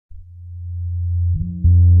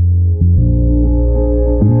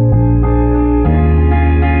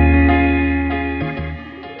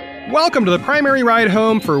welcome to the Primary Ride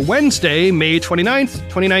Home for Wednesday, May 29th,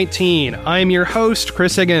 2019. I'm your host,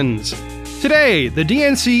 Chris Higgins. Today, the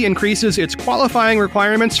DNC increases its qualifying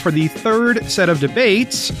requirements for the third set of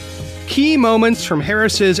debates, key moments from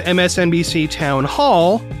Harris's MSNBC town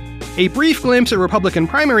hall, a brief glimpse at Republican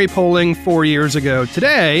primary polling 4 years ago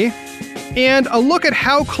today, and a look at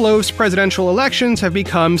how close presidential elections have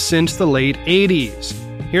become since the late 80s.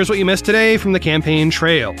 Here's what you missed today from the campaign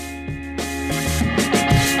trail.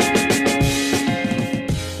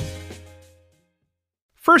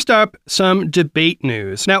 First up, some debate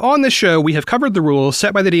news. Now, on this show, we have covered the rules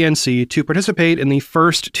set by the DNC to participate in the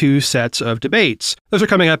first two sets of debates. Those are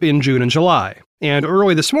coming up in June and July. And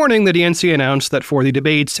early this morning, the DNC announced that for the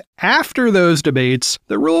debates after those debates,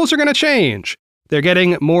 the rules are going to change. They're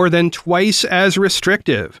getting more than twice as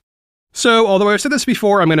restrictive. So, although I've said this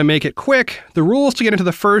before, I'm going to make it quick. The rules to get into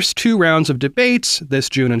the first two rounds of debates, this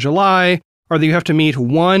June and July, are that you have to meet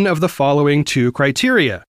one of the following two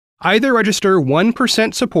criteria. Either register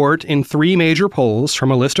 1% support in 3 major polls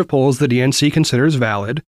from a list of polls the DNC considers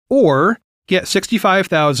valid, or get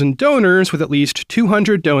 65,000 donors with at least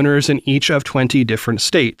 200 donors in each of 20 different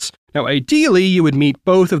states. Now, ideally, you would meet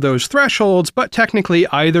both of those thresholds, but technically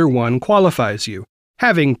either one qualifies you.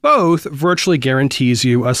 Having both virtually guarantees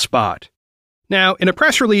you a spot. Now, in a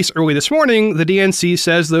press release early this morning, the DNC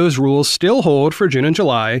says those rules still hold for June and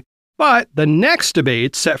July, but the next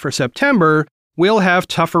debate, set for September, will have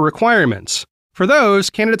tougher requirements. For those,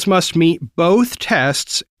 candidates must meet both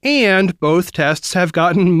tests, and both tests have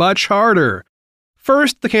gotten much harder.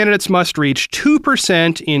 First, the candidates must reach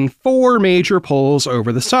 2% in 4 major polls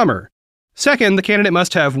over the summer. Second, the candidate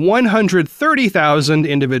must have 130,000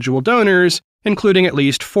 individual donors, including at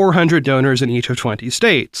least 400 donors in each of 20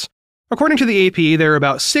 states. According to the AP, there are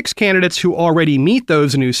about 6 candidates who already meet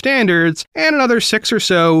those new standards, and another 6 or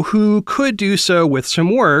so who could do so with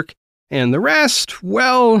some work. And the rest,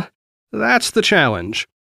 well, that's the challenge.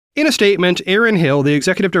 In a statement, Erin Hill, the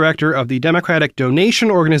executive director of the Democratic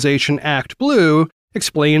donation organization Act Blue,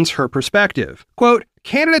 explains her perspective. Quote,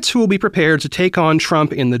 candidates who will be prepared to take on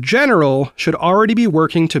Trump in the general should already be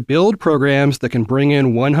working to build programs that can bring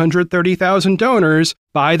in 130,000 donors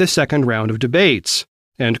by the second round of debates.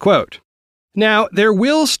 End quote. Now, there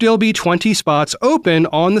will still be 20 spots open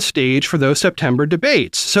on the stage for those September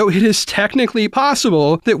debates, so it is technically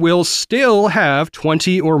possible that we'll still have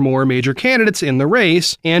 20 or more major candidates in the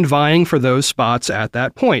race and vying for those spots at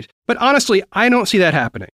that point. But honestly, I don't see that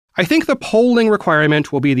happening. I think the polling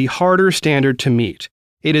requirement will be the harder standard to meet.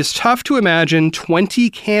 It is tough to imagine 20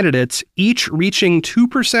 candidates each reaching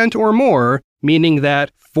 2% or more, meaning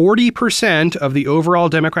that 40% of the overall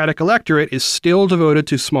Democratic electorate is still devoted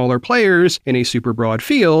to smaller players in a super broad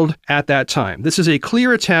field at that time. This is a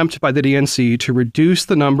clear attempt by the DNC to reduce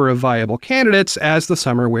the number of viable candidates as the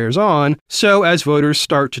summer wears on, so as voters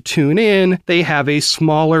start to tune in, they have a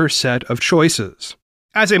smaller set of choices.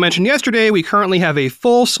 As I mentioned yesterday, we currently have a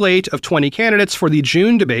full slate of 20 candidates for the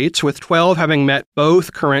June debates, with 12 having met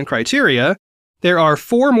both current criteria. There are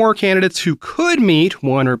 4 more candidates who could meet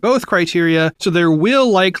one or both criteria, so there will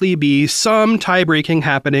likely be some tie-breaking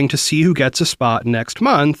happening to see who gets a spot next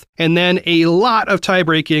month, and then a lot of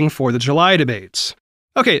tie-breaking for the July debates.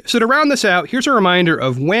 Okay, so to round this out, here's a reminder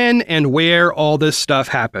of when and where all this stuff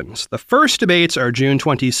happens. The first debates are June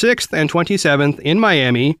 26th and 27th in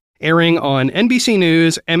Miami, airing on NBC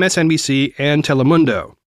News, MSNBC, and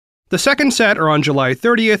Telemundo. The second set are on July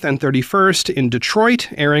 30th and 31st in Detroit,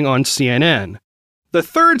 airing on CNN. The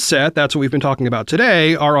third set, that's what we've been talking about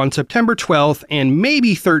today, are on September 12th and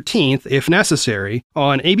maybe 13th, if necessary,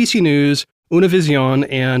 on ABC News, Univision,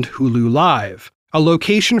 and Hulu Live. A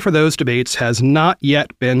location for those debates has not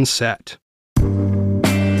yet been set.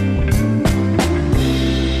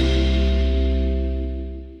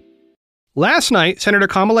 Last night, Senator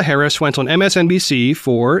Kamala Harris went on MSNBC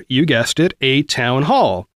for, you guessed it, a town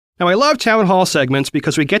hall. Now, I love town hall segments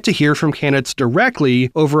because we get to hear from candidates directly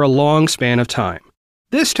over a long span of time.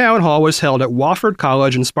 This town hall was held at Wofford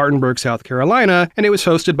College in Spartanburg, South Carolina, and it was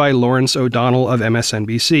hosted by Lawrence O'Donnell of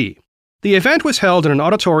MSNBC. The event was held in an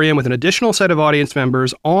auditorium with an additional set of audience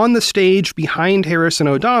members on the stage behind Harris and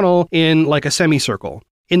O'Donnell in like a semicircle.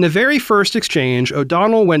 In the very first exchange,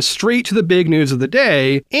 O'Donnell went straight to the big news of the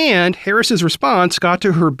day, and Harris's response got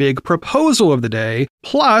to her big proposal of the day,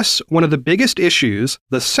 plus one of the biggest issues,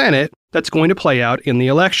 the Senate, that's going to play out in the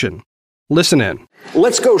election. Listen in.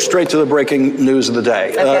 Let's go straight to the breaking news of the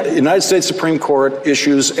day. Okay. The United States Supreme Court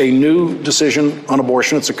issues a new decision on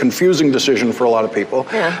abortion. It's a confusing decision for a lot of people.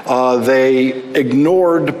 Yeah. They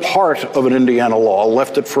ignored part of an Indiana law,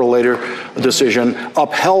 left it for a later decision,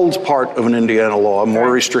 upheld part of an Indiana law, more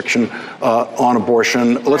restriction on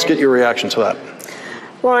abortion. Let's get your reaction to that.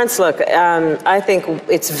 Lawrence, look, I think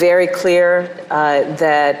it's very clear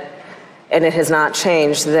that, and it has not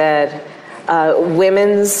changed, that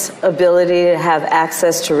women's ability to have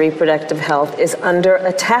access to reproductive health is under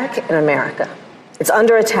attack in America. It's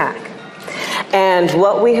under attack. And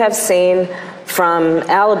what we have seen from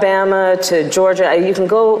Alabama to Georgia, you can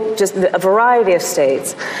go just a variety of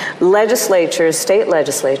states, legislatures, state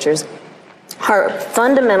legislatures, are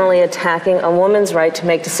fundamentally attacking a woman's right to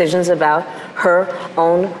make decisions about her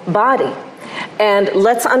own body. And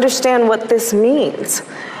let's understand what this means.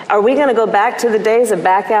 Are we going to go back to the days of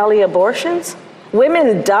back alley abortions?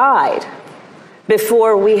 Women died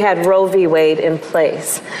before we had Roe v. Wade in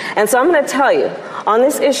place. And so I'm going to tell you, on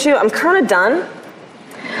this issue, I'm kind of done,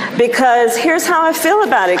 because here's how I feel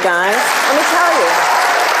about it, guys. Let me tell you.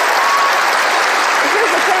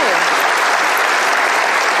 Here's the thing.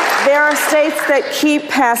 There are states that keep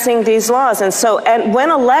passing these laws. And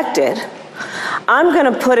when elected, I'm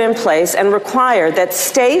going to put in place and require that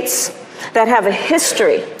states that have a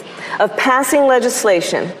history of passing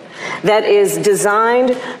legislation that is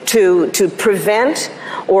designed to prevent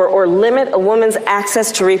or limit a woman's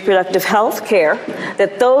access to reproductive health care,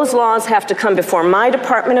 that those laws have to come before my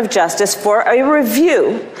Department of Justice for a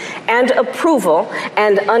review and approval,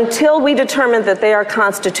 and until we determine that they are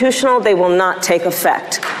constitutional, they will not take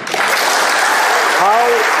effect.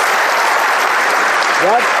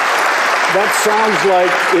 That sounds like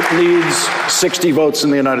it needs 60 votes in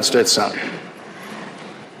the United States Senate.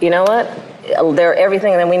 You know what?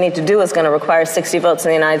 Everything that we need to do is going to require 60 votes in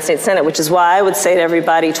the United States Senate, which is why I would say to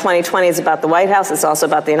everybody, 2020 is about the White House. It's also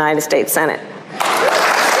about the United States Senate.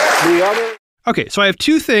 Okay, so I have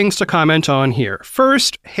two things to comment on here.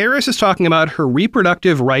 First, Harris is talking about her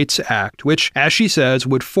Reproductive Rights Act, which, as she says,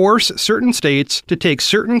 would force certain states to take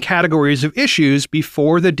certain categories of issues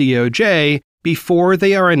before the DOJ before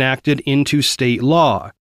they are enacted into state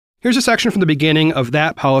law. Here's a section from the beginning of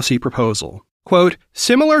that policy proposal. Quote,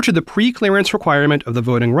 similar to the pre-clearance requirement of the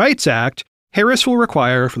Voting Rights Act, Harris will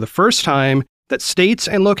require for the first time that states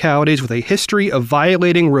and localities with a history of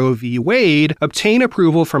violating Roe v. Wade obtain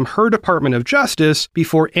approval from her Department of Justice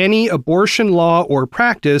before any abortion law or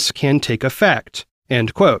practice can take effect.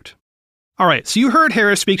 End quote. All right, so you heard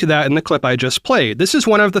Harris speak to that in the clip I just played. This is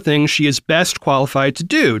one of the things she is best qualified to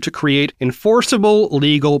do, to create enforceable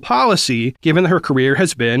legal policy, given that her career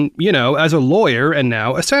has been, as a lawyer and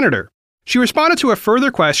now a senator. She responded to a further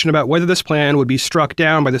question about whether this plan would be struck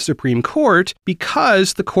down by the Supreme Court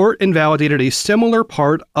because the court invalidated a similar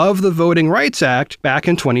part of the Voting Rights Act back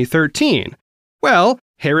in 2013. Well,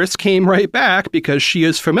 Harris came right back because she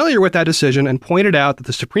is familiar with that decision and pointed out that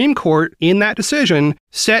the Supreme Court, in that decision,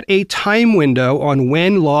 set a time window on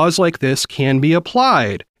when laws like this can be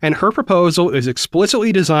applied, and her proposal is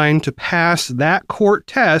explicitly designed to pass that court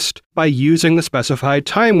test by using the specified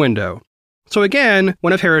time window. So again,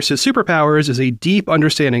 one of Harris's superpowers is a deep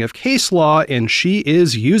understanding of case law, and she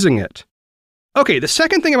is using it. Okay, the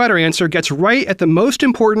second thing about her answer gets right at the most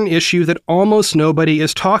important issue that almost nobody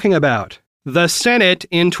is talking about: the Senate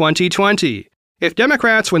in 2020. If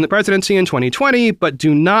Democrats win the presidency in 2020 but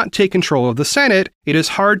do not take control of the Senate, it is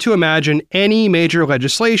hard to imagine any major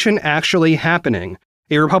legislation actually happening.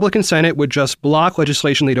 A Republican Senate would just block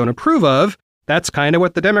legislation they don't approve of. That's kind of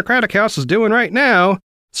what the Democratic House is doing right now.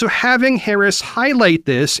 So having Harris highlight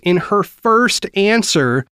this in her first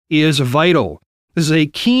answer is vital. This is a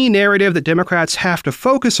key narrative that Democrats have to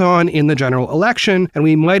focus on in the general election, and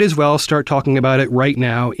we might as well start talking about it right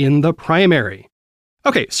now in the primary.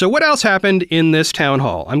 Okay, so what else happened in this town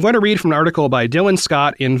hall? I'm going to read from an article by Dylan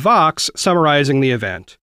Scott in Vox summarizing the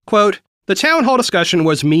event. Quote, the town hall discussion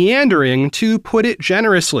was meandering, to put it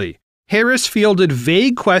generously. Harris fielded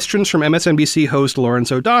vague questions from MSNBC host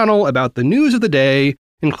Lawrence O'Donnell about the news of the day,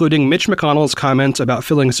 including Mitch McConnell's comments about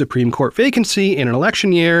filling a Supreme Court vacancy in an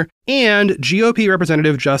election year, and GOP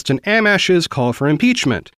Representative Justin Amash's call for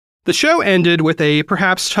impeachment. The show ended with a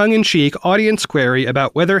perhaps tongue-in-cheek audience query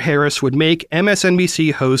about whether Harris would make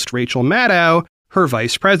MSNBC host Rachel Maddow her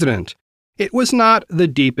vice president. It was not the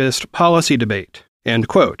deepest policy debate. End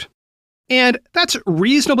quote. And that's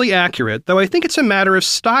reasonably accurate, though I think it's a matter of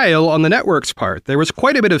style on the network's part. There was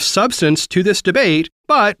quite a bit of substance to this debate,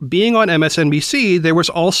 but being on MSNBC, there was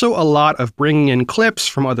also a lot of bringing in clips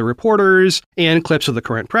from other reporters and clips of the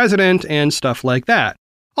current president and stuff like that.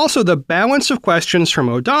 Also, the balance of questions from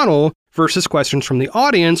O'Donnell versus questions from the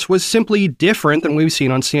audience was simply different than we've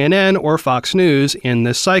seen on CNN or Fox News in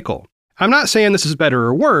this cycle. I'm not saying this is better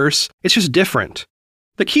or worse, it's just different.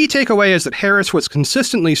 The key takeaway is that Harris was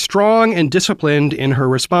consistently strong and disciplined in her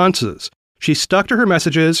responses. She stuck to her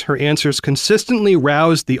messages, her answers consistently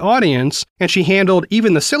roused the audience, and she handled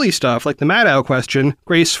even the silly stuff like the Maddow question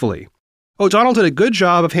gracefully. O'Donnell did a good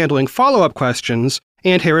job of handling follow-up questions,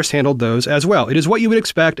 and Harris handled those as well. It is what you would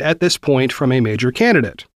expect at this point from a major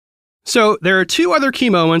candidate. So there are two other key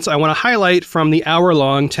moments I want to highlight from the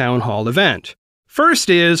hour-long town hall event. First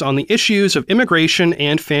is on the issues of immigration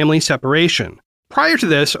and family separation. Prior to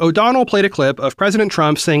this, O'Donnell played a clip of President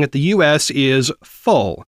Trump saying that the U.S. is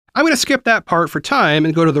full. I'm going to skip that part for time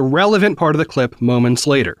and go to the relevant part of the clip moments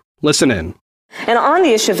later. Listen in. And on the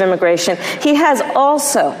issue of immigration, he has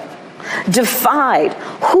also defied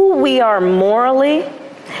who we are morally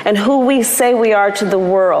and who we say we are to the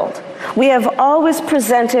world. We have always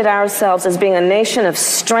presented ourselves as being a nation of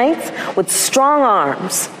strength with strong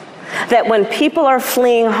arms, that when people are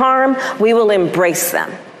fleeing harm, we will embrace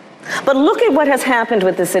them. But look at what has happened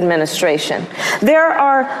with this administration. There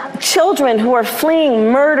are children who are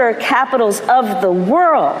fleeing murder capitals of the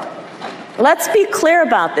world. Let's be clear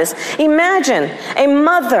about this. Imagine a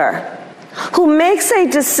mother who makes a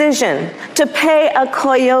decision to pay a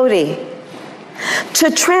coyote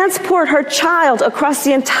to transport her child across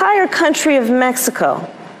the entire country of Mexico,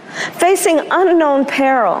 facing unknown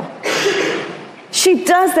peril. She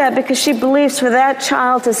does that because she believes for that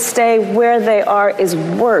child to stay where they are is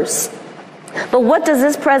worse. But what does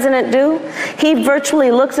this president do? He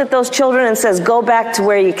virtually looks at those children and says, go back to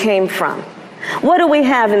where you came from. What do we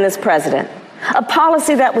have in this president? A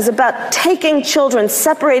policy that was about taking children,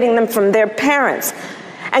 separating them from their parents,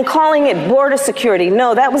 and calling it border security.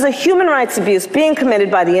 No, that was a human rights abuse being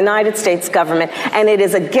committed by the United States government, and it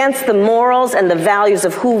is against the morals and the values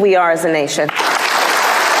of who we are as a nation.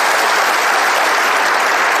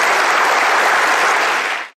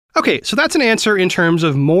 Okay, so that's an answer in terms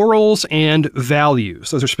of morals and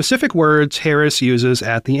values. Those are specific words Harris uses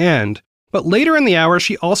at the end. But later in the hour,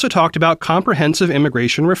 she also talked about comprehensive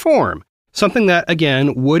immigration reform, something that,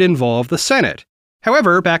 again, would involve the Senate.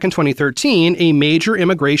 However, back in 2013, a major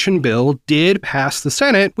immigration bill did pass the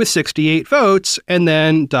Senate with 68 votes and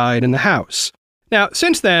then died in the House. Now,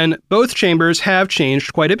 since then, both chambers have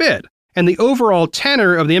changed quite a bit, and the overall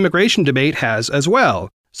tenor of the immigration debate has as well.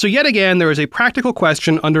 So yet again, there is a practical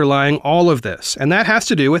question underlying all of this, and that has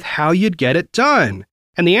to do with how you'd get it done.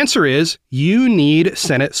 And the answer is, you need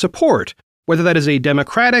Senate support, whether that is a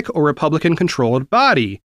Democratic or Republican-controlled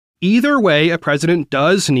body. Either way, a president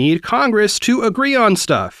does need Congress to agree on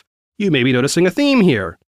stuff. You may be noticing a theme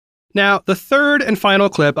here. Now, the third and final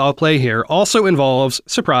clip I'll play here also involves,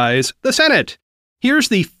 surprise, the Senate. Here's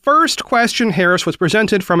the first question Harris was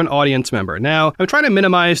presented from an audience member. Now, I'm trying to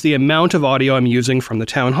minimize the amount of audio I'm using from the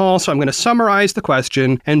town hall, so I'm going to summarize the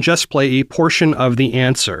question and just play a portion of the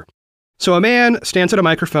answer. So a man stands at a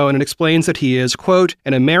microphone and explains that he is, quote,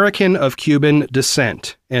 an American of Cuban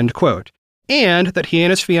descent, end quote, and that he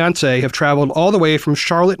and his fiancée have traveled all the way from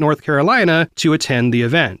Charlotte, North Carolina to attend the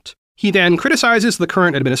event. He then criticizes the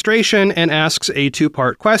current administration and asks a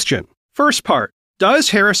two-part question. First part,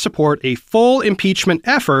 does Harris support a full impeachment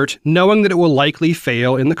effort knowing that it will likely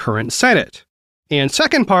fail in the current Senate? And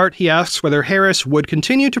second part, he asks whether Harris would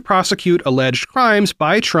continue to prosecute alleged crimes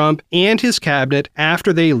by Trump and his cabinet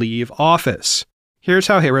after they leave office. Here's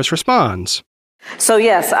how Harris responds. So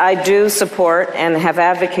yes, I do support and have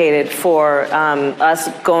advocated for us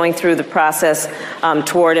going through the process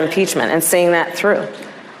toward impeachment and seeing that through.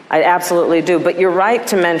 I absolutely do. But you're right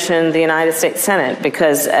to mention the United States Senate,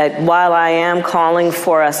 because while I am calling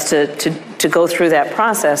for us to go through that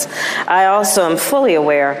process, I also am fully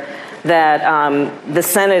aware that the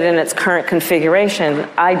Senate in its current configuration,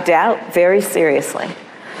 I doubt very seriously,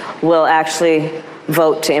 will actually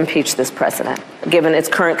vote to impeach this president, given its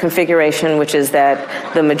current configuration, which is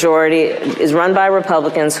that the majority is run by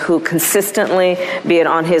Republicans who consistently, be it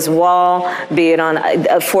on his wall, be it on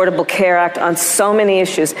Affordable Care Act, on so many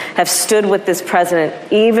issues, have stood with this president,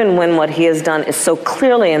 even when what he has done is so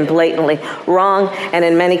clearly and blatantly wrong, and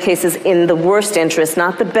in many cases in the worst interest,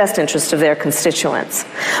 not the best interest of their constituents.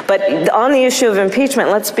 But on the issue of impeachment,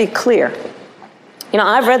 let's be clear. You know,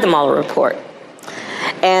 I've read the Mueller report.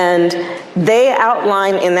 And they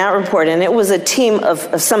outline in that report, and it was a team of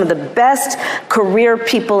some of the best career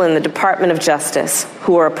people in the Department of Justice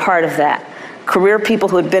who were a part of that, career people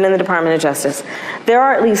who had been in the Department of Justice. There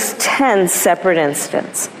are at least 10 separate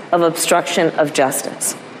incidents of obstruction of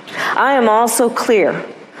justice. I am also clear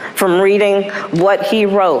from reading what he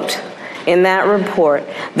wrote in that report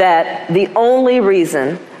that the only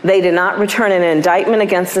reason they did not return an indictment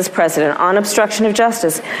against this president on obstruction of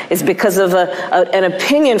justice is because of an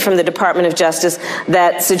opinion from the Department of Justice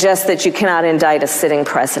that suggests that you cannot indict a sitting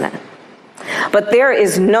president. But there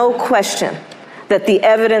is no question that the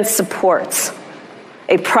evidence supports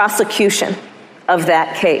a prosecution of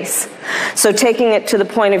that case. So taking it to the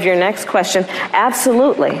point of your next question,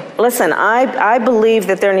 absolutely. Listen, I believe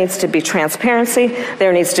that there needs to be transparency,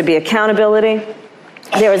 there needs to be accountability.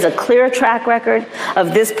 There is a clear track record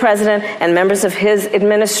of this president and members of his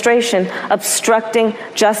administration obstructing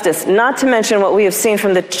justice, not to mention what we have seen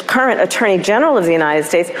from the current Attorney General of the United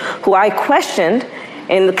States, who I questioned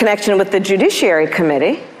in the connection with the Judiciary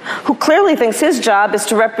Committee, who clearly thinks his job is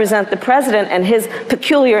to represent the president and his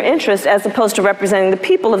peculiar interests as opposed to representing the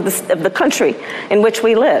people of the country in which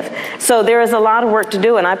we live. So there is a lot of work to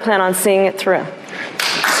do, and I plan on seeing it through.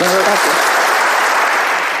 Thank you.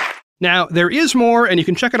 Now, there is more, and you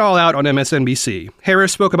can check it all out on MSNBC.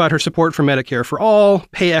 Harris spoke about her support for Medicare for All,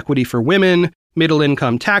 pay equity for women,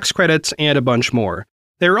 middle-income tax credits, and a bunch more.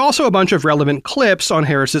 There are also a bunch of relevant clips on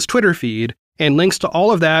Harris's Twitter feed, and links to all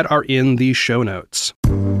of that are in the show notes.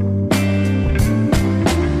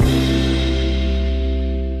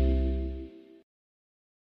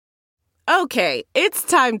 Okay, it's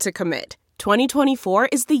time to commit. 2024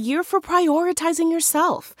 is the year for prioritizing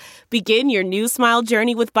yourself. Begin your new smile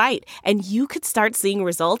journey with Byte, and you could start seeing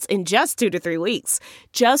results in just 2 to 3 weeks.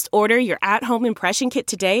 Just order your at-home impression kit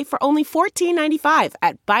today for only $14.95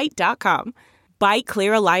 at Byte.com. Byte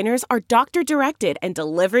Clear aligners are doctor-directed and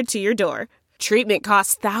delivered to your door. Treatment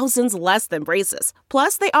costs thousands less than braces.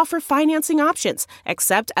 Plus, they offer financing options,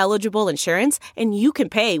 accept eligible insurance, and you can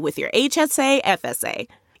pay with your HSA FSA.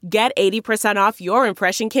 Get 80% off your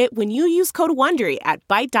impression kit when you use code WONDERY at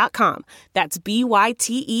Byte.com. That's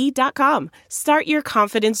BYTE.com. Start your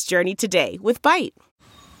confidence journey today with Byte.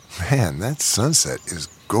 Man, that sunset is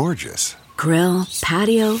gorgeous. Grill,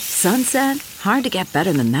 patio, sunset. Hard to get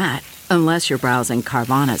better than that. Unless you're browsing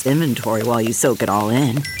Carvana's inventory while you soak it all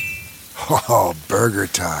in. Oh, burger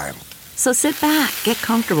time. So sit back, get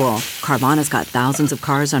comfortable. Carvana's got thousands of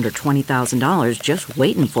cars under $20,000 just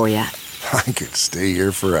waiting for you. I could stay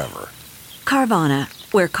here forever. Carvana,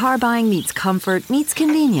 where car buying meets comfort meets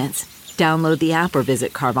convenience. Download the app or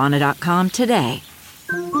visit Carvana.com today.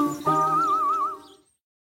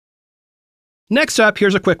 Next up,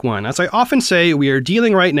 here's a quick one. As I often say, we are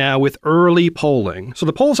dealing right now with early polling. So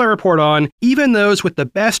the polls I report on, even those with the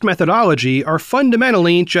best methodology, are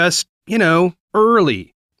fundamentally just,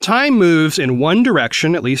 early. Time moves in one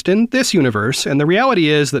direction, at least in this universe, and the reality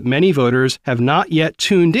is that many voters have not yet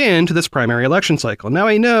tuned in to this primary election cycle. Now,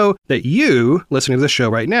 I know that you, listening to this show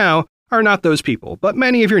right now, are not those people, but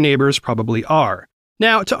many of your neighbors probably are.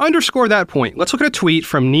 Now, to underscore that point, let's look at a tweet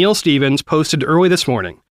from Neil Stevens posted early this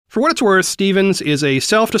morning. For what it's worth, Stevens is a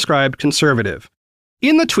self-described conservative.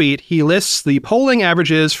 In the tweet, he lists the polling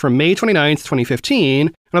averages from May 29th, 2015,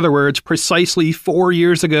 in other words, precisely 4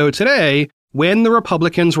 years ago today, when the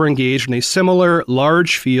Republicans were engaged in a similar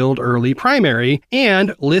large field early primary,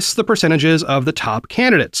 and lists the percentages of the top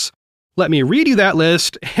candidates. Let me read you that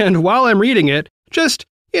list, and while I'm reading it, just,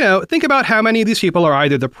 think about how many of these people are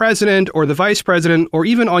either the president or the vice president or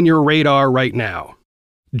even on your radar right now.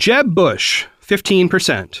 Jeb Bush,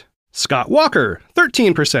 15%. Scott Walker,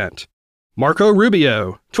 13%. Marco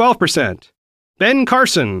Rubio, 12%. Ben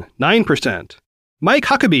Carson, 9%. Mike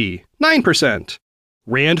Huckabee, 9%.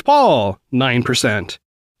 Rand Paul, 9%.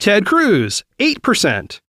 Ted Cruz,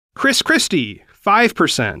 8%. Chris Christie,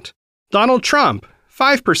 5%. Donald Trump,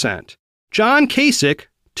 5%. John Kasich,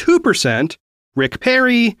 2%. Rick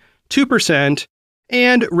Perry, 2%.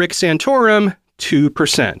 And Rick Santorum,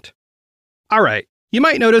 2%. All right, you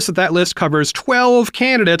might notice that list covers 12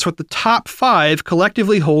 candidates with the top 5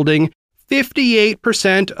 collectively holding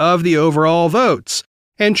 58% of the overall votes.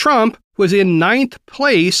 And Trump was in 9th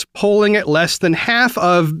place, polling at less than half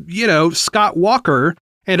of, Scott Walker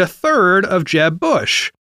and a third of Jeb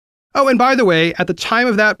Bush. Oh, and by the way, at the time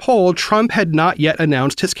of that poll, Trump had not yet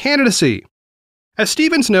announced his candidacy. As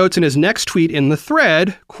Stevens notes in his next tweet in the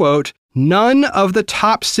thread, quote, none of the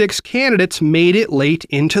top 6 candidates made it late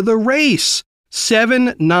into the race.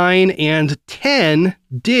 7, 9, and 10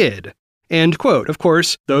 did. End quote. Of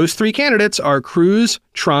course, those 3 candidates are Cruz,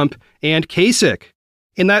 Trump, and Kasich.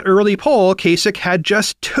 In that early poll, Kasich had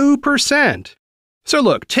just 2%. So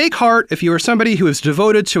look, take heart if you are somebody who is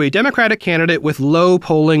devoted to a Democratic candidate with low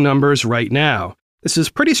polling numbers right now. This is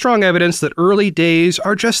pretty strong evidence that early days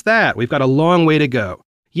are just that. We've got a long way to go.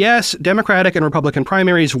 Yes, Democratic and Republican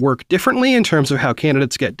primaries work differently in terms of how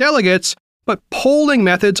candidates get delegates, but polling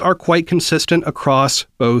methods are quite consistent across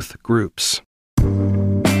both groups.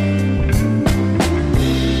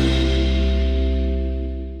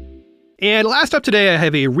 And last up today, I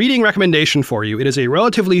have a reading recommendation for you. It is a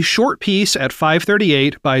relatively short piece at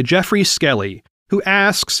 538 by Jeffrey Skelly, who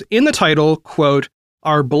asks, in the title, quote,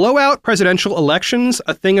 "Are blowout presidential elections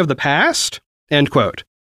a thing of the past?" End quote.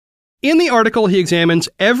 In the article, he examines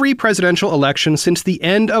every presidential election since the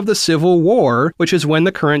end of the Civil War, which is when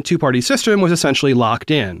the current two-party system was essentially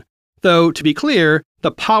locked in. Though, to be clear,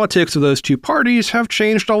 the politics of those two parties have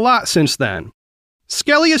changed a lot since then.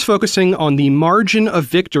 Skelly is focusing on the margin of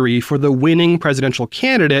victory for the winning presidential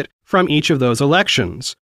candidate from each of those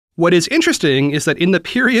elections. What is interesting is that in the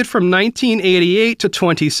period from 1988 to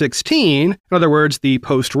 2016, in other words, the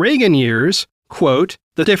post-Reagan years, quote,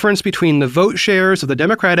 the difference between the vote shares of the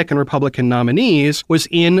Democratic and Republican nominees was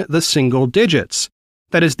in the single digits.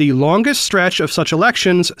 That is the longest stretch of such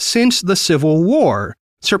elections since the Civil War,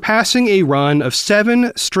 surpassing a run of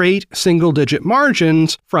 7 straight single-digit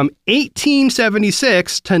margins from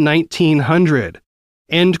 1876 to 1900.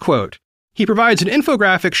 End quote. He provides an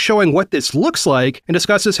infographic showing what this looks like and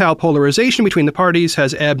discusses how polarization between the parties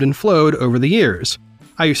has ebbed and flowed over the years.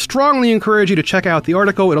 I strongly encourage you to check out the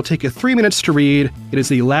article. It'll take you 3 minutes to read. It is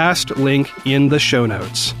the last link in the show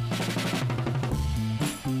notes.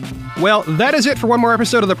 Well, that is it for one more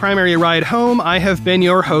episode of The Primary Ride Home. I have been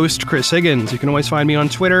your host, Chris Higgins. You can always find me on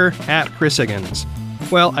Twitter, @ChrisHiggins.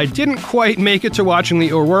 Well, I didn't quite make it to watching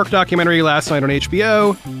the O'Rourke documentary last night on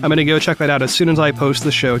HBO. I'm going to go check that out as soon as I post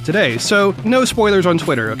the show today. So, no spoilers on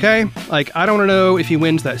Twitter, okay? Like, I don't want to know if he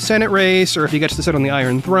wins that Senate race, or if he gets to sit on the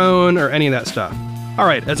Iron Throne, or any of that stuff. All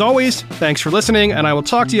right, as always, thanks for listening, and I will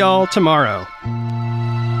talk to y'all tomorrow.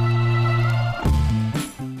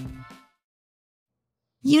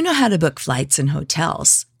 You know how to book flights and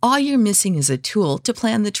hotels. All you're missing is a tool to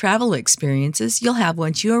plan the travel experiences you'll have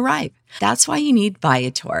once you arrive. That's why you need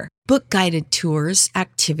Viator. Book guided tours,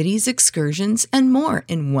 activities, excursions, and more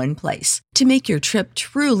in one place to make your trip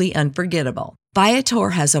truly unforgettable.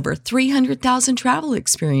 Viator has over 300,000 travel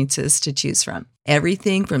experiences to choose from.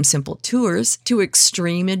 Everything from simple tours to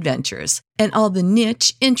extreme adventures and all the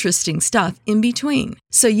niche, interesting stuff in between.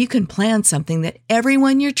 So you can plan something that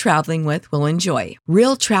everyone you're traveling with will enjoy.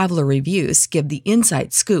 Real traveler reviews give the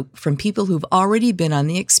inside scoop from people who've already been on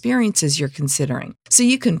the experiences you're considering. So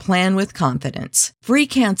you can plan with confidence. Free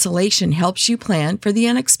cancellation helps you plan for the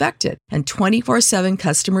unexpected. And 24/7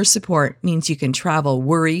 customer support means you can travel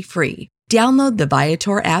worry-free. Download the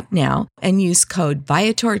Viator app now and use code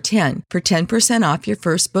Viator10 for 10% off your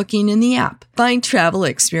first booking in the app. Find travel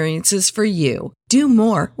experiences for you. Do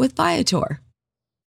more with Viator.